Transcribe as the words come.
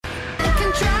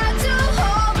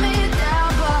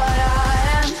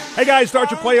Hey guys, start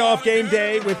your playoff game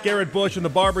day with Garrett Bush in the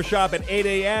barbershop at 8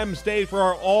 a.m. Stay for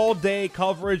our all-day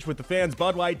coverage with the Fans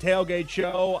Bud Light Tailgate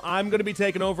Show. I'm going to be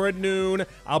taking over at noon.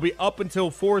 I'll be up until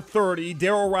 4:30.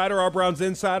 Daryl Ruiter, our Browns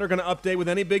insider, going to update with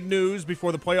any big news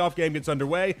before the playoff game gets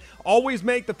underway. Always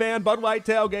make the Fan Bud Light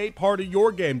Tailgate part of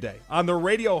your game day on the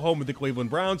radio home of the Cleveland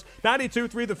Browns.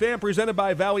 92.3 The Fan, presented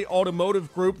by Valley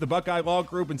Automotive Group, the Buckeye Law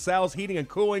Group, and Sal's Heating and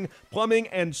Cooling, Plumbing,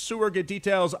 and Sewer. Get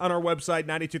details on our website,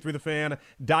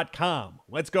 923thefan.com.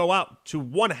 Let's go out to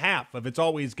one half of It's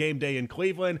Always Game Day in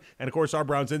Cleveland. And, of course, our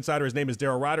Browns insider, his name is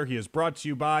Daryl Ruiter. He is brought to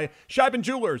you by Scheibin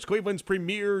Jewelers, Cleveland's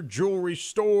premier jewelry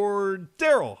store.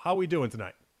 Daryl, how are we doing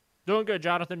tonight? Doing good,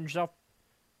 Jonathan. Yourself?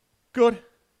 Good.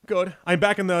 I'm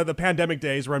back in the pandemic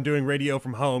days where I'm doing radio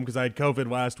from home because I had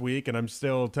COVID last week and I'm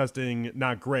still testing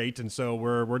not great, and so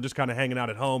we're just kind of hanging out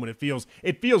at home, and it feels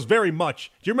very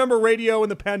much. Do you remember radio in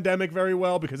the pandemic very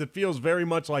well? Because it feels very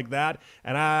much like that,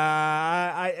 and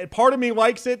I part of me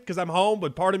likes it because I'm home,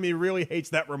 but part of me really hates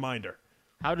that reminder.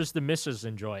 How does the missus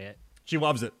enjoy it? She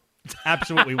loves it.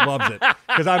 Absolutely loves it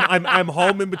because I'm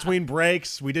home in between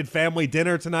breaks. We did family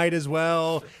dinner tonight as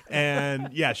well, and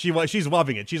yeah, she's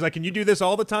loving it. She's like, "Can you do this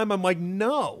all the time?" I'm like,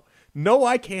 "No,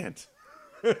 I can't."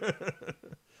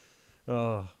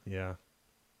 Oh yeah,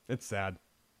 it's sad.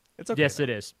 It's okay. Yes, it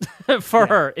is. For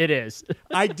her, it is.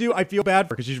 I feel bad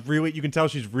for her because you can tell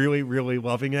she's really, really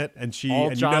loving it, and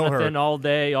Jonathan, you know her all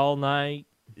day, all night.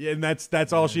 And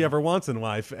that's all she ever wants in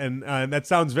life, and that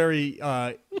sounds very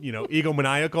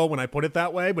egomaniacal when I put it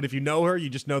that way. But if you know her, you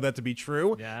just know that to be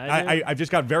true. Yeah, I've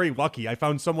just got very lucky. I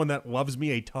found someone that loves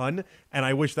me a ton, and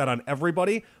I wish that on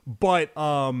everybody. But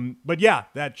yeah,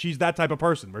 that she's that type of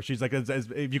person where she's like, as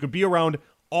if you could be around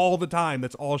all the time,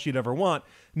 that's all she'd ever want.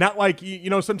 Not like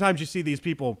sometimes you see these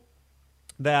people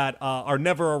that are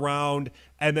never around,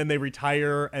 and then they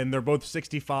retire, and they're both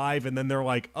 65, and then they're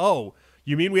like, oh.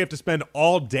 You mean we have to spend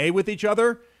all day with each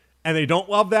other, and they don't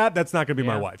love that? That's not going to be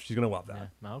my wife. She's going to love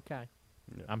that. Yeah. Okay.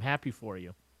 Yeah. I'm happy for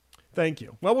you. Thank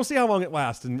you. Well, we'll see how long it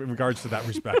lasts in regards to that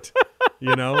respect.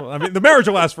 I mean, the marriage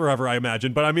will last forever, I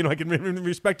imagine. But I mean, like in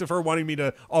respect of her wanting me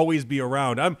to always be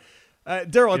around, I'm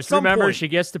Daryl. Just remember, she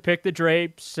gets to pick the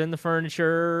drapes and the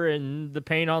furniture and the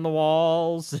paint on the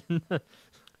walls and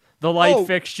the light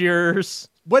fixtures.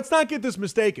 Let's not get this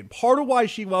mistaken. Part of why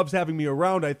she loves having me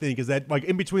around, I think, is that like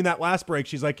in between that last break,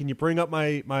 she's like, "Can you bring up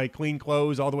my clean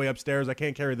clothes all the way upstairs? I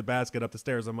can't carry the basket up the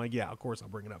stairs." I'm like, "Yeah, of course I'll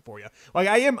bring it up for you." Like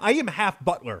I am half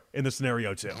butler in the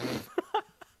scenario too.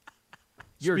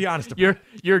 Be honest about it.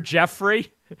 You're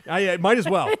Jeffrey. I might as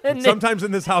well. Sometimes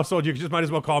in this household, you just might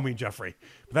as well call me Jeffrey,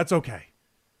 but that's okay.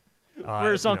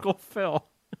 Where's Uncle Phil?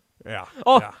 Yeah.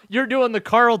 Oh, yeah. You're doing the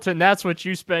Carlton. That's what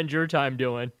you spend your time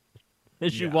doing.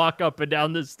 As you walk up and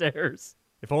down the stairs.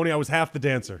 If only I was half the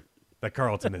dancer that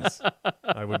Carlton is.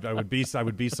 I would be so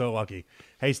lucky.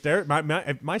 Hey,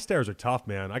 my stairs are tough,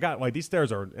 man. I got these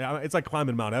stairs are. It's like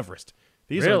climbing Mount Everest.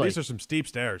 These are some steep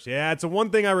stairs. Yeah, it's the one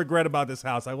thing I regret about this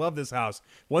house. I love this house.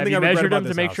 Have you measured them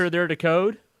to make sure they're to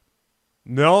code?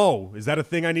 No, is that a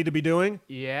thing I need to be doing?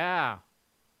 Yeah.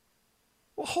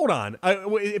 Well, hold on.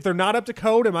 If they're not up to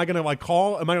code, am I going to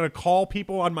call? Am I going to call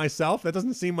people on myself? That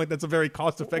doesn't seem like that's a very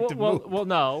cost-effective move. Well,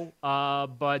 no.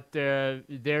 But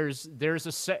there's a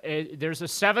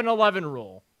 7-11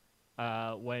 rule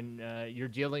when you're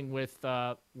dealing with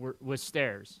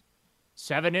stairs.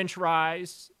 7-inch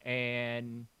rise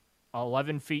and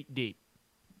 11 feet deep.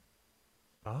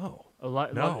 Oh.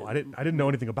 No, I didn't know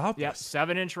anything about this. Yeah,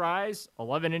 7-inch rise,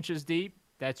 11 inches deep.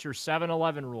 That's your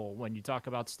 7-11 rule when you talk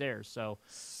about stairs. So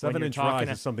 7-inch rise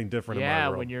is something different. Yeah, in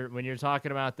my world. when you're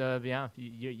talking about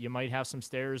you might have some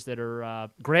stairs that are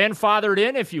grandfathered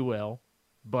in, if you will,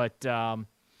 but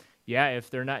if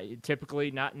they're not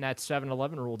typically not in that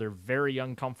 7-11 rule, they're very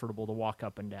uncomfortable to walk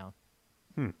up and down.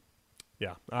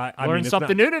 Yeah, I learned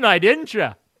something new tonight, didn't you?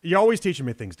 You're always teaching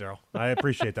me things, Daryl. I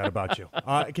appreciate that about you.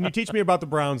 Can you teach me about the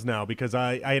Browns now? Because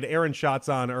I had Aaron Schatz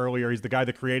on earlier. He's the guy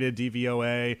that created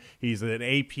DVOA. He's an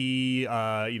AP,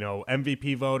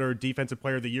 MVP voter, Defensive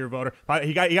Player of the Year voter.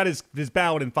 He got his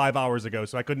ballot in 5 hours ago,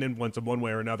 so I couldn't influence him one way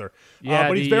or another. Yeah,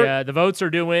 but the votes are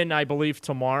due in, I believe,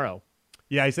 tomorrow.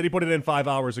 Yeah, he said he put it in 5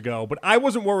 hours ago, but I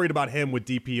wasn't worried about him with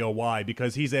DPOY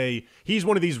because he's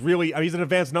one of these really, he's an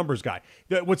advanced numbers guy.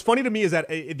 What's funny to me is that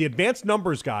the advanced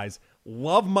numbers guys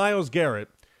love Myles Garrett,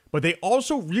 but they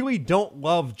also really don't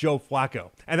love Joe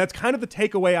Flacco. And that's kind of the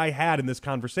takeaway I had in this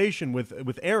conversation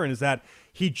with Aaron is that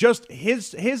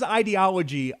his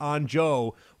ideology on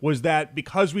Joe was that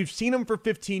because we've seen him for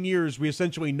 15 years, we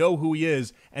essentially know who he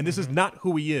is, and this is not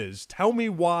who he is. Tell me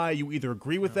why you either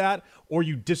agree with that or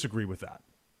you disagree with that.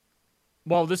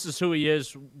 Well, this is who he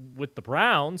is with the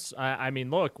Browns. I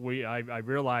mean, look, I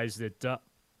realize that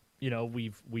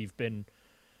we've been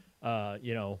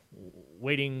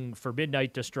waiting for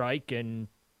midnight to strike and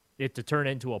it to turn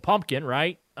into a pumpkin,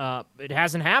 right? It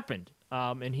hasn't happened,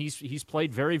 and he's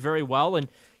played very, very well, and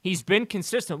he's been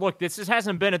consistent. Look, this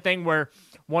hasn't been a thing where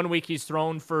 1 week he's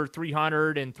thrown for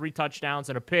 300 and 3 touchdowns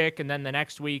and a pick, and then the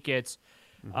next week it's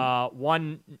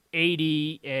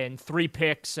 180 and 3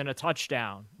 picks and a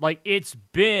touchdown. Like, it's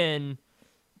been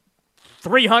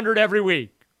 300 every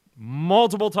week,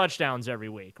 multiple touchdowns every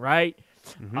week, right?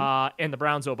 And the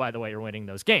Browns, oh, by the way, are winning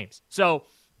those games. So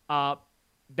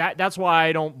that's why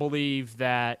I don't believe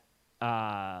that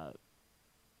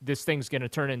this thing's going to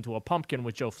turn into a pumpkin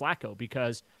with Joe Flacco,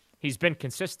 because he's been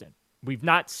consistent. We've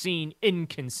not seen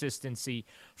inconsistency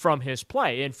from his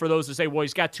play. And for those who say, well,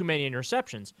 he's got too many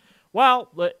interceptions.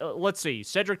 Well, let's see.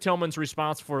 Cedric Tillman's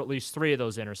responsible for at least 3 of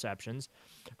those interceptions.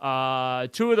 2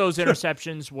 of those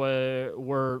interceptions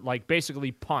were like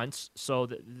basically punts, so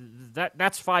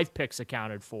that's 5 picks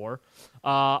accounted for.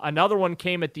 Another one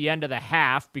came at the end of the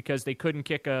half because they couldn't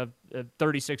kick a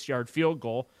 36-yard field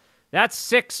goal. That's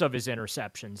 6 of his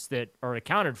interceptions that are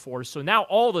accounted for. So now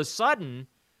all of a sudden,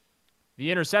 the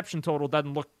interception total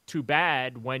doesn't look too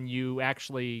bad when you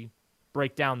actually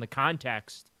break down the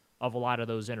context of a lot of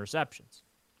those interceptions.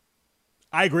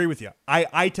 I agree with you.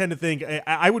 I tend to think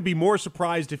I would be more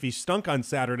surprised if he stunk on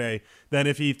Saturday than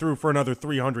if he threw for another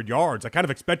 300 yards. I kind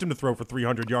of expect him to throw for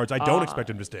 300 yards. I don't expect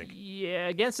him to stink. Yeah,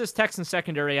 against this Texans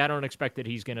secondary, I don't expect that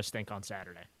he's going to stink on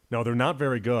Saturday. No, they're not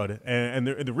very good. And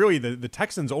really, the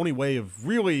Texans' only way of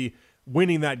really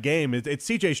winning that game is it's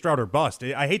C.J. Stroud or bust.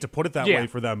 I hate to put it that way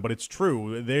for them, but it's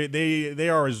true. They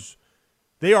are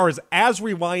as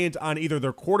reliant on either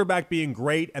their quarterback being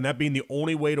great and that being the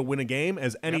only way to win a game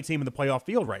as any team in the playoff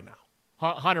field right now.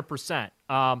 100%.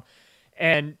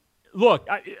 And look,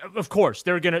 of course,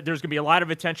 there's going to be a lot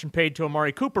of attention paid to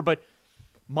Amari Cooper, but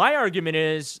my argument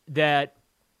is that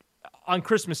on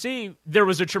Christmas Eve, there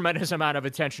was a tremendous amount of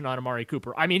attention on Amari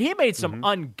Cooper. I mean, he made some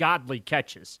ungodly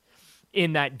catches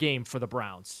in that game for the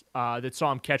Browns that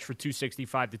saw him catch for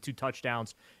 265 to 2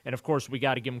 touchdowns. And, of course, we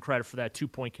got to give him credit for that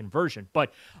 2-point conversion.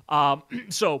 But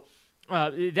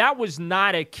that was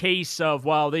not a case of,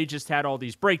 well, they just had all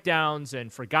these breakdowns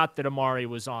and forgot that Amari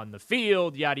was on the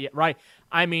field, yada, yada, right?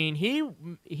 I mean,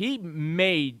 he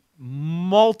made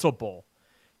multiple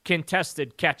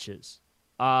contested catches.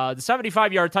 The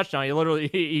 75-yard touchdown,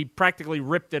 he practically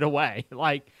ripped it away.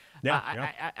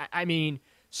 I mean,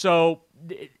 so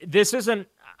this isn't.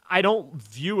 I don't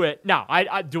view it now.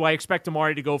 Do I expect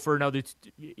Amari to go for another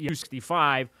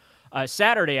 265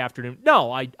 Saturday afternoon?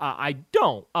 No, I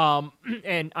don't.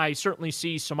 And I certainly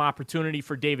see some opportunity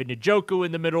for David Njoku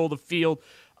in the middle of the field.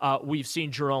 We've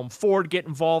seen Jerome Ford get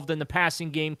involved in the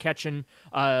passing game, catching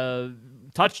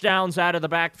touchdowns out of the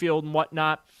backfield and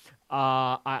whatnot.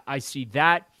 I see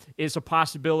that is a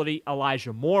possibility.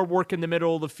 Elijah Moore work in the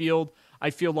middle of the field, I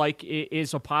feel like it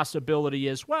is a possibility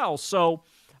as well. So,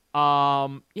 I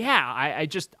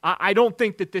don't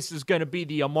think that this is going to be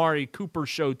the Amari Cooper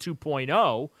Show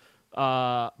 2.0,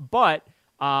 but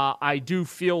I do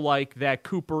feel like that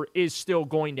Cooper is still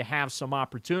going to have some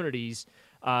opportunities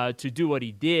to do what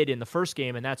he did in the first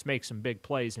game, and that's make some big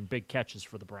plays and big catches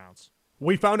for the Browns.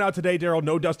 We found out today, Daryl,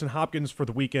 no Dustin Hopkins for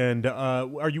the weekend.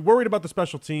 Are you worried about the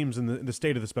special teams and the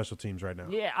state of the special teams right now?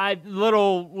 Yeah, I'm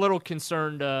little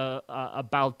concerned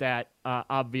about that.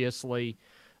 Obviously,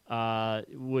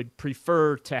 would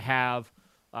prefer to have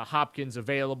Hopkins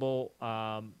available,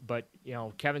 but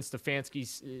Kevin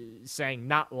Stefanski's saying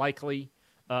not likely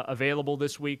available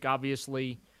this week.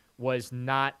 Obviously, was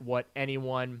not what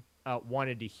anyone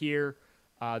wanted to hear.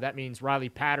 That means Riley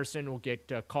Patterson will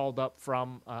get called up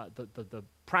from the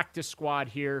practice squad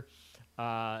here.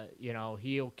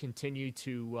 He'll continue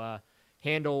to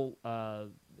handle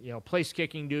place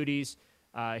kicking duties.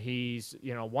 He's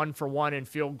 1 for 1 in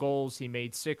field goals. He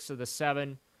made 6 of the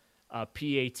 7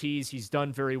 PATs. He's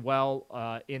done very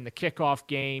well in the kickoff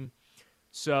game.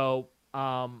 So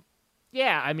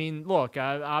look,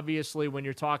 obviously when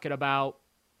you're talking about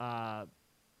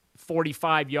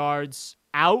 45 yards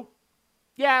out.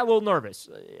 Yeah, a little nervous.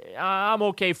 I'm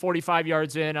okay 45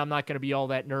 yards in. I'm not going to be all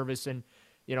that nervous, and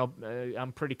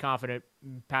I'm pretty confident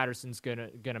Patterson's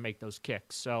gonna make those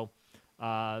kicks. So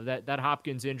that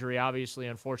Hopkins injury, obviously,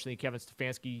 unfortunately, Kevin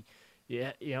Stefanski,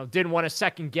 didn't want to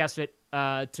second guess it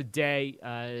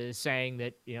today, saying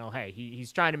that hey,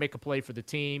 he's trying to make a play for the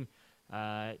team.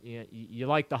 You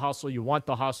like the hustle, you want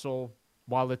the hustle,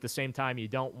 while at the same time you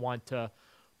don't want to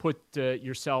put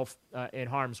yourself in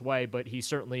harm's way, but he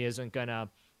certainly isn't going to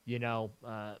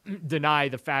deny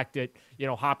the fact that,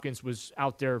 Hopkins was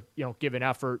out there, giving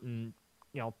effort and,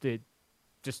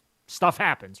 just stuff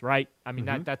happens, right? I mean,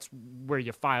 that's where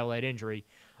you file that injury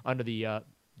under the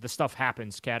stuff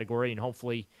happens category, and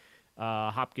hopefully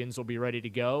Hopkins will be ready to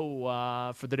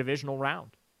go for the divisional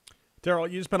round.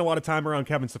 Daryl, you spent a lot of time around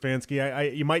Kevin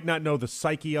Stefanski. You might not know the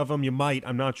psyche of him. You might.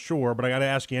 I'm not sure, but I got to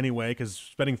ask you anyway, because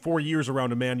spending 4 years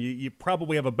around a man, you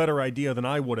probably have a better idea than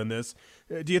I would in this.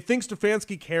 Do you think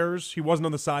Stefanski cares he wasn't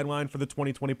on the sideline for the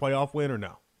 2020 playoff win, or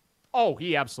no? Oh,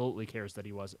 he absolutely cares that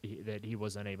he was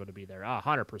unable to be there.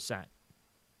 100%.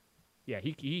 Yeah,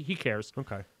 he cares.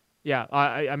 Okay. Yeah,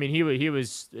 I mean he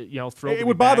was thrilled. It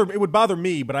would bother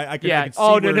me, but I could. Yeah. I could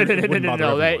see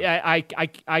No.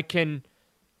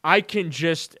 I can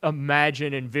just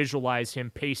imagine and visualize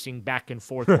him pacing back and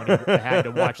forth when he had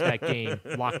to watch that game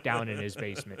locked down in his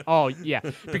basement. Oh, yeah,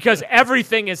 because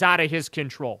everything is out of his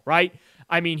control, right?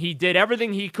 I mean, he did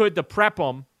everything he could to prep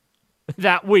him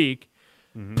that week,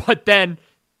 but then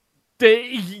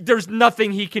there's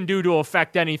nothing he can do to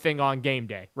affect anything on game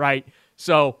day, right?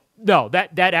 So, no,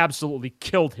 that absolutely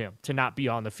killed him to not be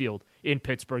on the field in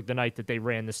Pittsburgh the night that they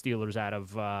ran the Steelers out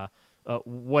of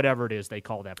whatever it is they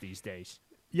call that these days.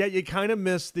 Yeah, you kind of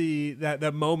miss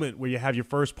that moment where you have your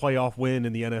first playoff win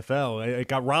in the NFL. It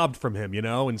got robbed from him,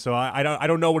 and so I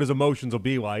don't know what his emotions will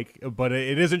be like, but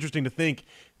it is interesting to think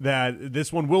that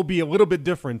this one will be a little bit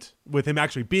different with him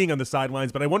actually being on the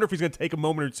sidelines. But I wonder if he's going to take a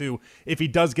moment or two if he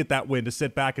does get that win to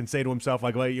sit back and say to himself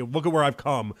like look at where I've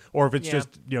come, or if it's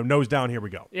just nose down, here we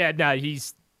go. Yeah, no,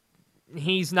 he's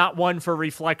not one for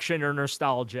reflection or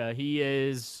nostalgia. He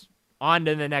is on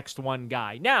to the next one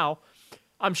guy now.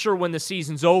 I'm sure when the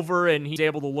season's over and he's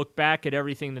able to look back at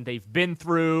everything that they've been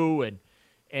through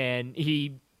and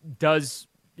he does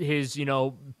his,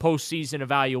 postseason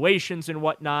evaluations and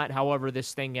whatnot, however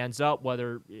this thing ends up,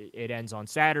 whether it ends on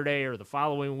Saturday or the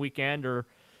following weekend or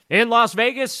in Las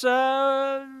Vegas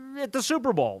at the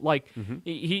Super Bowl. Like,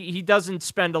 he doesn't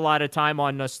spend a lot of time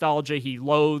on nostalgia. He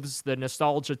loathes the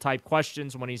nostalgia-type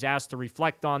questions when he's asked to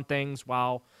reflect on things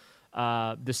while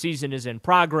the season is in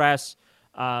progress.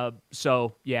 I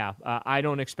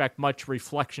don't expect much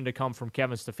reflection to come from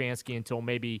Kevin Stefanski until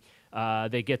maybe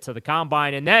they get to the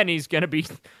combine, and then he's going to be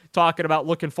talking about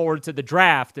looking forward to the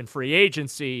draft and free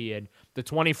agency and the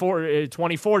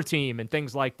 24 team and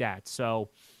things like that.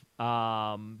 So,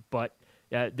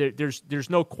 there's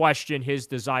no question his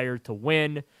desire to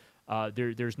win.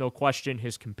 There's no question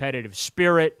his competitive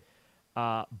spirit,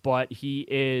 but he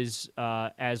is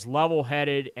as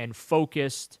level-headed and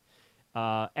focused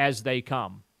as they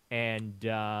come. And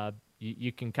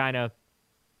you can kind of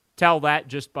tell that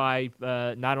just by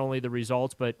not only the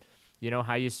results, but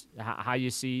how you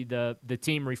see the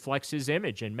team reflects his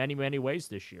image in many, many ways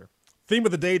this year. Theme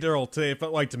of the day, Daryl, today, it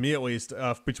felt like to me at least,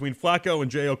 between Flacco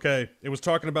and JOK, it was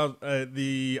talking about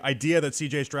the idea that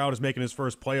C.J. Stroud is making his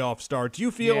first playoff start. Do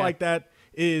you feel like that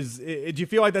do you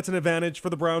feel like that's an advantage for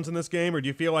the Browns in this game, or do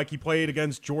you feel like he played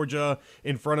against Georgia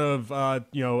in front of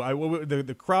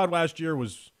the crowd last year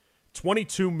was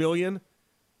 22 million?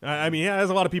 I mean, there's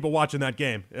a lot of people watching that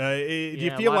game. Do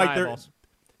you feel like do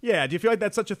you feel like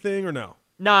that's such a thing or no?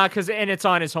 Nah, and it's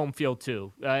on his home field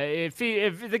too. If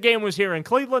the game was here in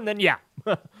Cleveland, then yeah,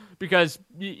 because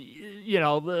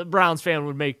the Browns fan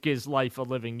would make his life a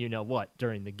living,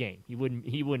 during the game. He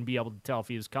wouldn't be able to tell if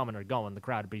he was coming or going. The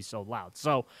crowd would be so loud.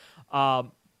 So,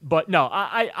 but no,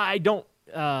 I don't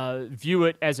view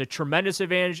it as a tremendous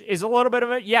advantage. Is a little bit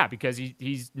of it, yeah, because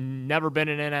he's never been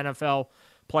in an NFL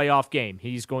playoff game.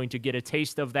 He's going to get a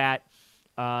taste of that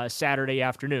Saturday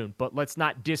afternoon. But let's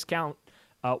not discount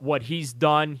what he's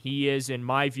done. He is, in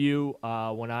my view,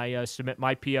 when I submit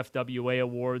my PFWA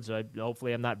awards,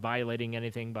 hopefully I'm not violating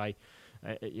anything by,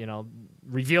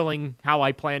 revealing how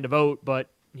I plan to vote, but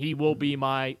he will be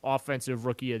my offensive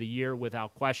rookie of the year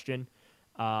without question.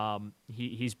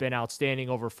 He's been outstanding,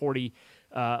 over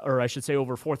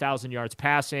 4,000 yards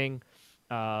passing,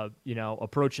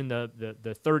 approaching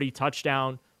the 30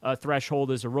 touchdown threshold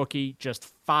as a rookie, just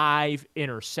 5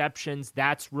 interceptions.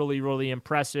 That's really, really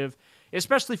impressive,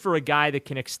 especially for a guy that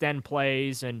can extend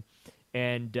plays. Look,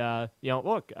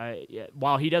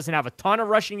 while he doesn't have a ton of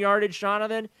rushing yardage,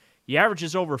 Jonathan, he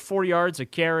averages over 4 yards a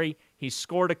carry. He's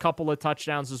scored a couple of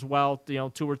touchdowns as well,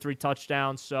 2 or 3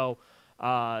 touchdowns. So,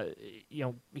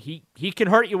 he can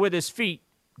hurt you with his feet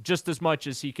just as much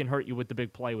as he can hurt you with the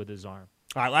big play with his arm.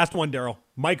 All right, last one, Daryl.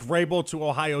 Mike Vrabel to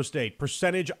Ohio State.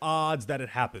 Percentage odds that it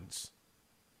happens.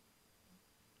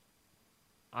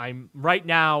 I'm right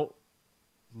now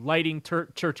lighting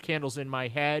church candles in my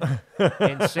head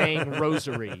and saying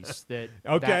rosaries that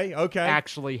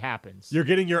actually happens. You're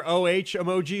getting your OH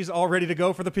emojis all ready to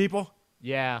go for the people?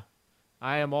 Yeah.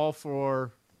 I am all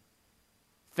for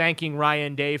thanking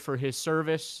Ryan Day for his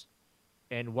service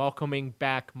and welcoming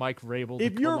back Mike Vrabel to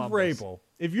Columbus.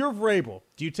 If you're Vrabel,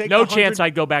 do you take no chance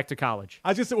I'd go back to college? I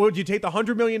was just saying, would you take the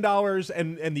 $100 million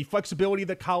and the flexibility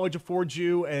that college affords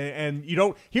you? And you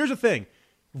don't. Here's the thing.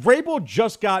 Vrabel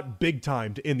just got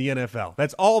big-timed in the NFL.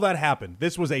 That's all that happened.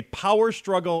 This was a power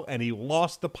struggle, and he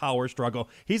lost the power struggle.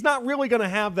 He's not really going to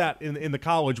have that in the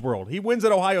college world. He wins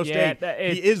at Ohio State.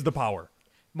 He is the power.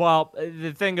 Well,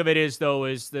 the thing of it is, though,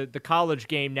 is the college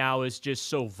game now is just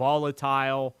so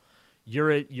volatile.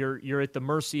 You're at the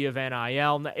mercy of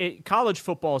NIL. College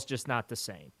football is just not the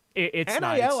same. It's NIL,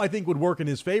 not. I think, would work in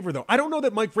his favor, though. I don't know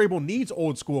that Mike Vrabel needs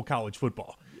old-school college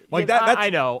football. Like yeah, that. I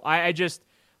know. I just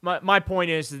my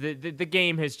point is that the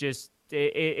game has just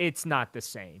it's not the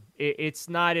same. It's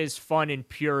not as fun and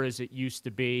pure as it used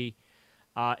to be.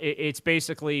 It's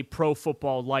basically pro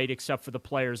football light, except for the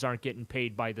players aren't getting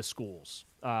paid by the schools.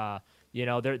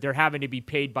 They're having to be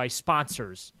paid by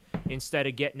sponsors instead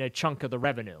of getting a chunk of the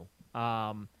revenue.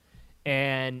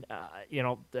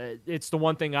 It's the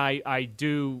one thing I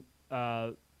do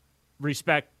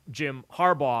respect Jim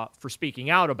Harbaugh for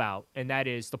speaking out about, and that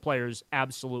is the players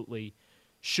absolutely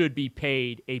should be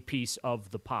paid a piece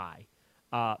of the pie.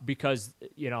 Because,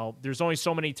 there's only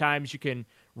so many times you can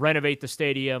renovate the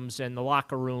stadiums and the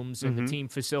locker rooms and the team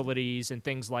facilities and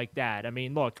things like that. I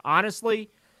mean, look, honestly,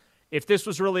 if this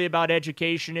was really about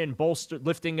education and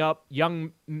lifting up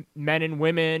young men and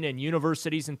women and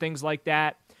universities and things like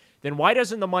that, then why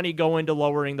doesn't the money go into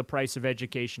lowering the price of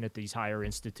education at these higher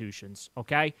institutions,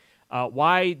 okay?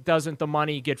 Why doesn't the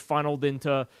money get funneled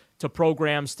into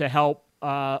programs to help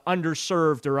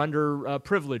underserved or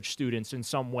underprivileged students in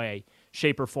some way,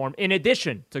 shape, or form, in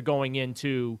addition to going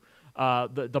into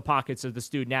the pockets of the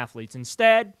student athletes?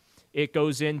 Instead, it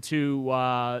goes into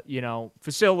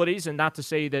facilities, and not to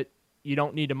say that you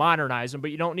don't need to modernize them, but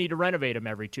you don't need to renovate them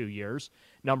every 2 years,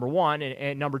 number one.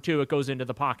 And number two, it goes into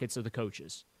the pockets of the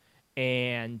coaches.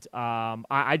 And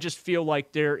I just feel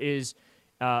like there is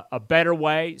a better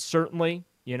way, certainly,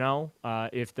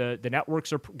 if the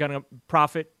networks are going to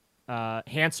profit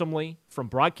handsomely from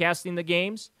broadcasting the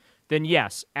games, then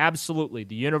yes, absolutely,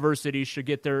 the universities should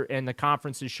get and the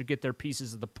conferences should get their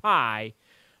pieces of the pie,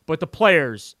 but the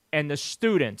players and the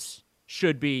students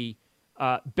should be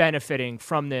benefiting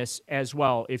from this as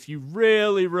well if you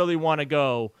really, really want to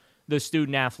go the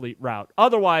student-athlete route.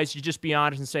 Otherwise, you just be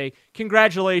honest and say,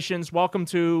 congratulations, welcome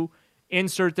to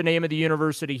insert the name of the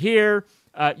university here.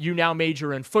 You now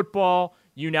major in football.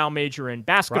 You now major in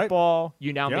basketball. Right.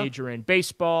 You now major in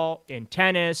baseball, in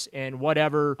tennis, and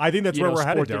whatever. I think that's where we're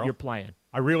headed, Daryl, that you're playing.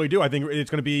 I really do. I think it's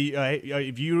going to be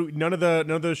if you none of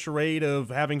the charade of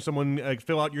having someone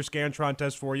fill out your Scantron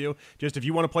test for you. Just if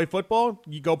you want to play football,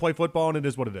 you go play football, and it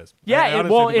is what it is. Yeah,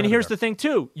 and here's the thing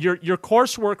too: your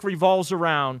coursework revolves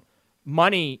around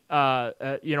money,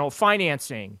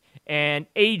 financing and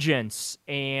agents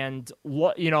and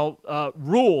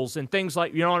rules and things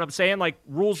like, what I'm saying, like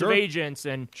rules of agents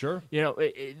and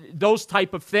those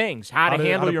type of things, how to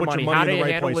handle your money, how to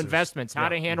handle investments, how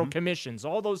to handle commissions,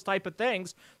 all those type of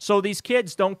things, so these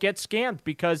kids don't get scammed,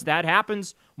 because that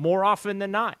happens more often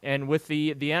than not. And with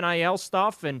the NIL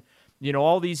stuff and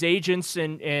all these agents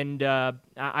and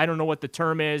I don't know what the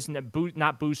term is,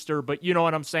 not booster, but you know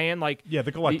what I'm saying? Like the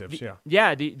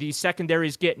collectives, the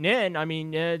secondaries getting in. I mean,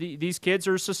 these kids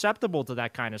are susceptible to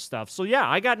that kind of stuff. So,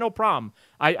 I got no problem.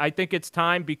 I think it's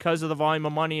time, because of the volume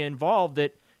of money involved,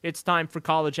 that it's time for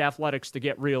college athletics to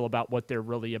get real about what they're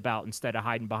really about, instead of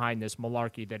hiding behind this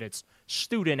malarkey that it's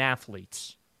student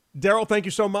athletes. Daryl, thank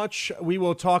you so much. We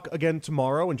will talk again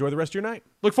tomorrow. Enjoy the rest of your night.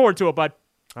 Look forward to it, bud.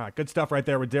 All right, good stuff right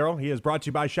there with Daryl. He is brought to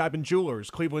you by Shapin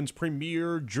Jewelers, Cleveland's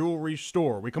premier jewelry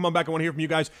store. We come on back. I want to hear from you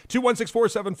guys.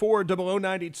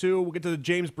 216-474-0092. We'll get to the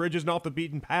James Bridges and Off the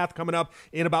Beaten Path coming up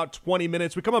in about 20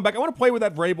 minutes. We come on back. I want to play with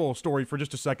that Vrabel story for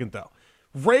just a second, though.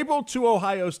 Vrabel to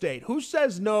Ohio State. Who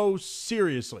says no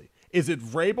seriously? Is it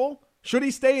Vrabel? Should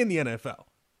he stay in the NFL?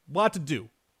 Lot to do.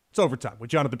 It's overtime with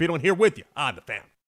Jonathan Peterlin here with you on The Fan.